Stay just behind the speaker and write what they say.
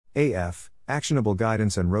AF, Actionable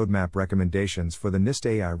Guidance and Roadmap Recommendations for the NIST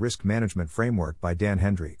AI Risk Management Framework by Dan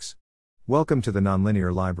Hendrycks. Welcome to the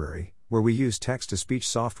Nonlinear Library, where we use text-to-speech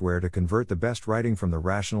software to convert the best writing from the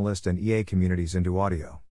rationalist and EA communities into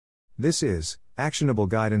audio. This is Actionable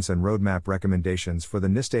Guidance and Roadmap Recommendations for the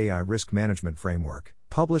NIST AI Risk Management Framework,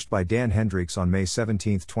 published by Dan Hendrycks on May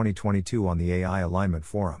 17, 2022 on the AI Alignment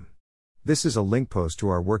Forum. This is a link post to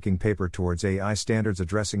our working paper towards AI standards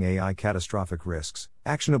addressing AI catastrophic risks,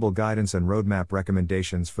 actionable guidance and roadmap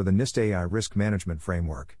recommendations for the NIST AI Risk Management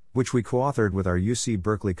Framework, which we co-authored with our UC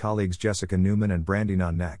Berkeley colleagues Jessica Newman and Brandy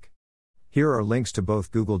Nonnek. Here are links to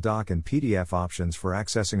both Google Doc and PDF options for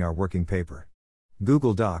accessing our working paper.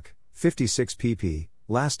 Google Doc, 56 pp,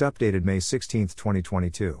 last updated May 16,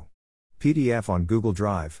 2022. PDF on Google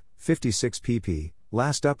Drive, 56 pp,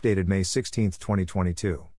 last updated May 16,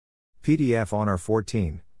 2022. PDF on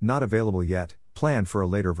R14, not available yet, planned for a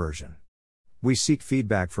later version. We seek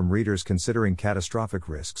feedback from readers considering catastrophic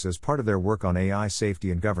risks as part of their work on AI safety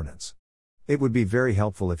and governance. It would be very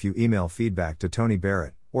helpful if you email feedback to Tony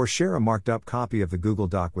Barrett, or share a marked up copy of the Google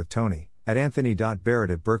Doc with Tony, at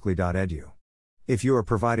anthony.barrett@berkeley.edu. If you are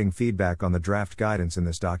providing feedback on the draft guidance in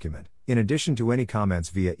this document, in addition to any comments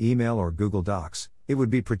via email or Google Docs, it would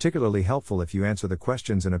be particularly helpful if you answer the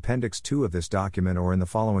questions in Appendix 2 of this document or in the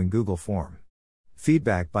following Google form.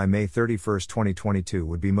 Feedback by May 31, 2022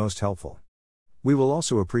 would be most helpful. We will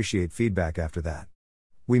also appreciate feedback after that.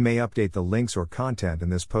 We may update the links or content in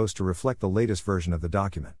this post to reflect the latest version of the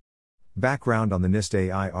document. Background on the NIST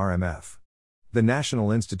AI RMF. The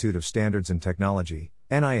National Institute of Standards and Technology,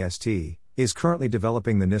 NIST, is currently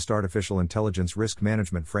developing the NIST Artificial Intelligence Risk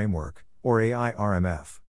Management Framework, or AI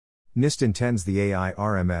RMF. NIST intends the AI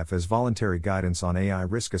RMF as voluntary guidance on AI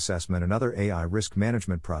risk assessment and other AI risk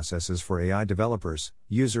management processes for AI developers,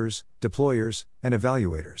 users, deployers, and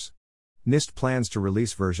evaluators. NIST plans to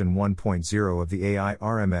release version 1.0 of the AI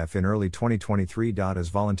RMF in early 2023. As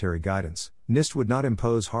voluntary guidance, NIST would not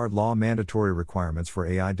impose hard law mandatory requirements for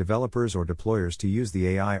AI developers or deployers to use the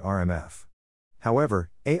AI RMF. However,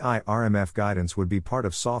 AI RMF guidance would be part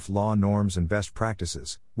of soft law norms and best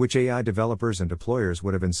practices, which AI developers and deployers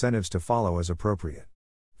would have incentives to follow as appropriate.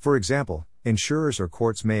 For example, insurers or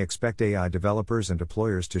courts may expect AI developers and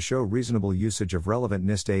deployers to show reasonable usage of relevant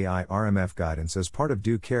NIST AI RMF guidance as part of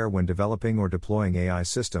due care when developing or deploying AI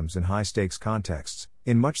systems in high-stakes contexts,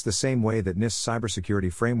 in much the same way that NIST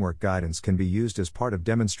cybersecurity framework guidance can be used as part of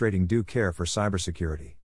demonstrating due care for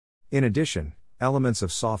cybersecurity. In addition, elements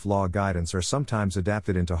of soft law guidance are sometimes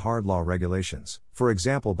adapted into hard law regulations, for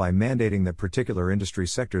example by mandating that particular industry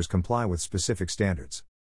sectors comply with specific standards.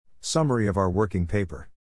 Summary of our working paper.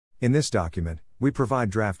 In this document, we provide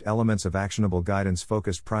draft elements of actionable guidance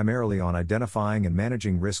focused primarily on identifying and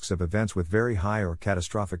managing risks of events with very high or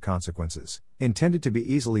catastrophic consequences, intended to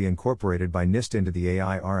be easily incorporated by NIST into the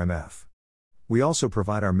AI RMF. We also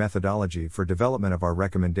provide our methodology for development of our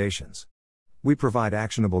recommendations. We provide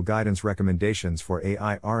actionable guidance recommendations for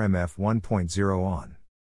AI RMF 1.0 on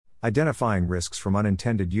identifying risks from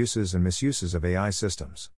unintended uses and misuses of AI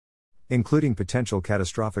systems, including potential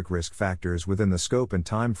catastrophic risk factors within the scope and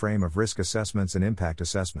time frame of risk assessments and impact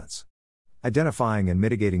assessments, identifying and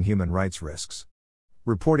mitigating human rights risks,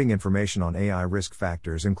 reporting information on AI risk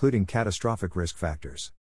factors including catastrophic risk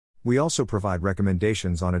factors. We also provide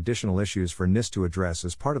recommendations on additional issues for NIST to address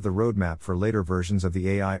as part of the roadmap for later versions of the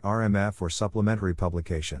AI RMF or supplementary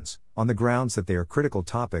publications, on the grounds that they are critical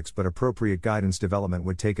topics but appropriate guidance development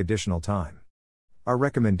would take additional time. Our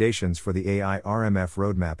recommendations for the AI RMF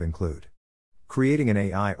roadmap include creating an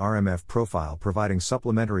AI RMF profile providing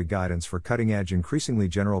supplementary guidance for cutting-edge increasingly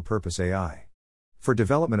general-purpose AI. For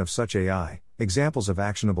development of such AI, examples of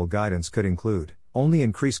actionable guidance could include only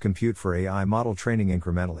increase compute for AI model training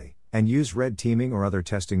incrementally, and use red teaming or other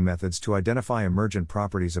testing methods to identify emergent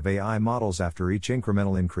properties of AI models after each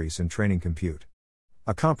incremental increase in training compute.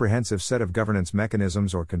 A comprehensive set of governance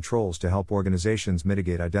mechanisms or controls to help organizations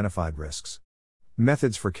mitigate identified risks.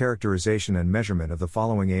 Methods for characterization and measurement of the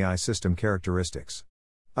following AI system characteristics.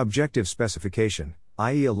 Objective specification,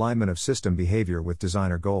 i.e. alignment of system behavior with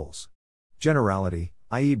designer goals. Generality,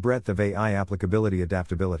 i.e. breadth of AI applicability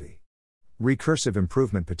adaptability. Recursive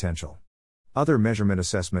improvement potential. Other measurement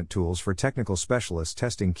assessment tools for technical specialists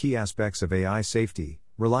testing key aspects of AI safety,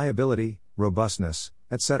 reliability, robustness,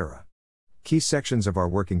 etc. Key sections of our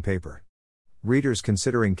working paper. Readers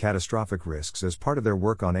considering catastrophic risks as part of their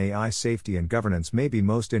work on AI safety and governance may be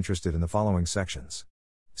most interested in the following sections.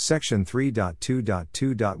 Section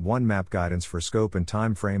 3.2.2.1 Map Guidance for Scope and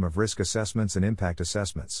Time Frame of Risk Assessments and Impact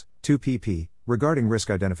Assessments, 2 pp, regarding risk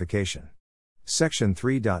identification. Section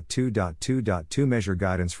 3.2.2.2 Measure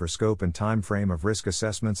guidance for scope and time frame of risk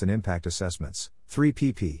assessments and impact assessments, 3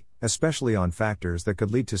 pp, especially on factors that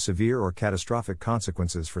could lead to severe or catastrophic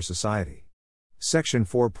consequences for society. Section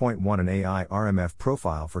 4.1 An AI RMF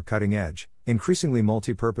profile for cutting-edge, increasingly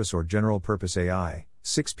multi-purpose or general-purpose AI,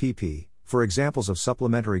 6 pp, for examples of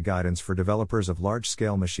supplementary guidance for developers of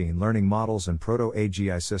large-scale machine learning models and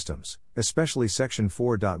proto-AGI systems, especially Section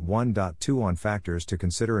 4.1.2 on factors to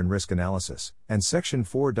consider in risk analysis, and Section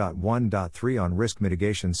 4.1.3 on risk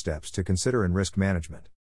mitigation steps to consider in risk management.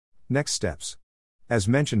 Next steps. As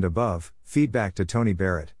mentioned above, feedback to Tony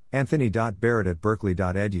Barrett,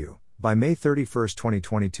 anthony.barrett@berkeley.edu, by May 31,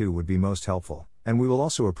 2022 would be most helpful, and we will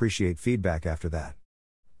also appreciate feedback after that.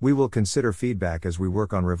 We will consider feedback as we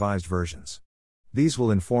work on revised versions. These will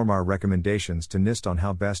inform our recommendations to NIST on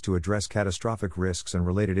how best to address catastrophic risks and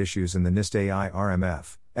related issues in the NIST AI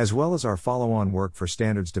RMF, as well as our follow-on work for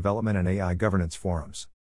standards development and AI governance forums.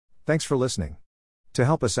 Thanks for listening. To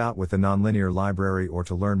help us out with the Nonlinear Library or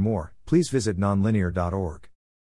to learn more, please visit nonlinear.org.